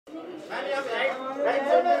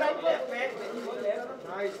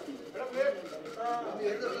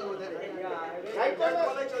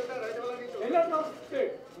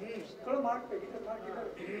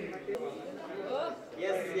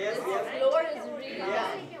Floor is really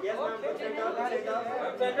nice. Yes, ma'am.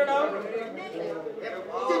 Center down.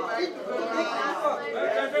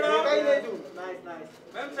 Center down. Nice, nice.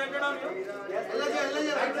 Ma'am, center down here. Yes,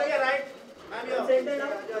 right. Ma'am, you center now.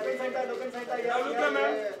 Look in center. Now look here,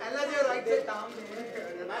 ma'am. Right side down.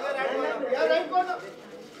 Ma'am, look here, ma'am.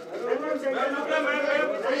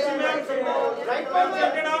 Right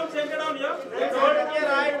Center down here. Hold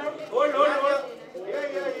right. Hold.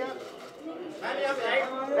 Ma'am, you have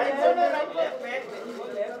right corner, right left.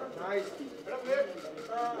 Nice.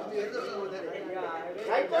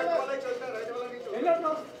 Right corner.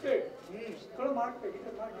 Mark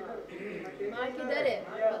किधर है?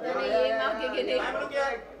 पता नहीं ये mark है कि नहीं। Ma'am, look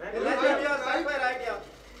here. Left here, side by right here.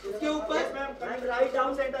 उसके ऊपर. Yes, ma'am. Right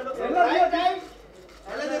down center. Look. Right.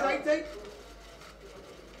 Right side.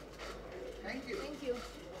 Thank you.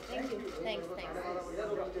 Thanks.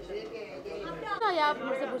 हाँ यार आप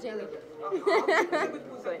मुझसे पूछेंगे।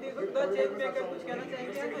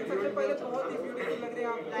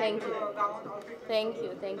 Thank you.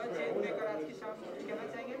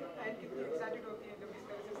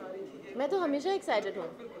 मैं तो हमेशा एक्साइटेड हूँ।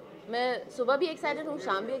 मैं सुबह भी एक्साइटेड हूँ,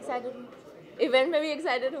 शाम भी एक्साइटेड हूँ, इवेंट में भी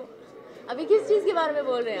एक्साइटेड हूँ। अभी किस चीज़ के बारे में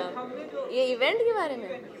बोल रहे हैं आप? ये इवेंट के बारे में?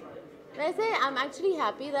 वैसे I am actually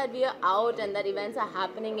happy that we are out and that events are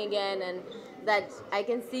happening again and that I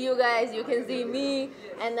can see you guys, you can see me,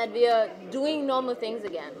 and that we are doing normal things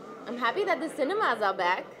again. I'm happy that the cinemas are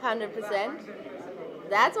back, 100%.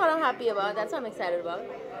 That's what I'm happy about, that's what I'm excited about.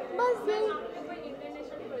 बस यही।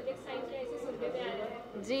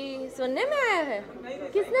 जी, सुनने में आया है?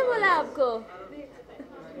 किसने बोला आपको?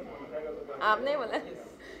 आपने बोला?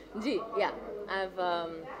 जी, yeah.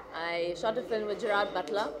 I shot a film with Gerard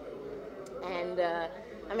Butler, and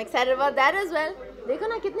I'm excited about that as well. देखो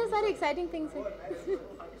ना कितने सारे एक्साइटिंग थिंग्स हैं।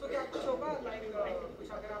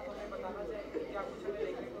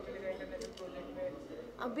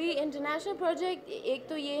 अभी इंटरनेशनल प्रोजेक्ट एक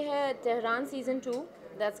तो ये है Tehran season 2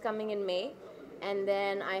 that's coming in May, and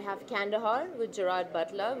then I have Kandahar with Gerard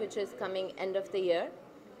Butler which is coming end of the year.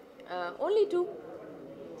 Only 2.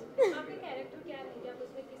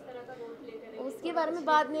 उसके बारे में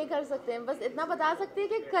बात नहीं कर सकते हैं, बस इतना बता सकते हैं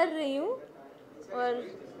कि कर रही हूँ, और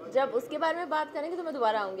जब उसके बारे में बात करेंगे तो मैं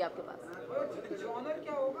दोबारा आऊँगी आपके पास।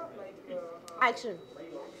 Action,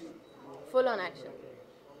 full on action.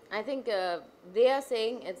 I think they are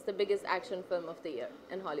saying it's the biggest action film of the year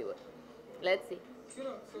in Hollywood. Let's see.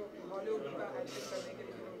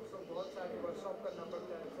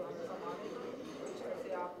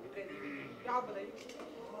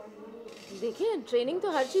 देखिए ट्रेनिंग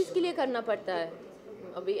तो हर चीज़ के लिए करना पड़ता है,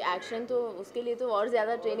 अभी एक्शन तो उसके लिए तो और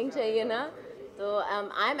ज़्यादा ट्रेनिंग चाहिए ना। So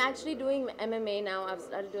I'm actually doing MMA now. I've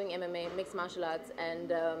started doing MMA, mixed martial arts,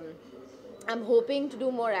 and I'm hoping to do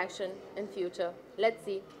more action in future. Let's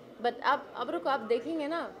see. But अब रुको, आप देखेंगे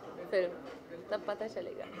ना फिल्म तब पता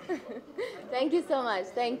चलेगा। Thank you so much.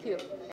 Thank you.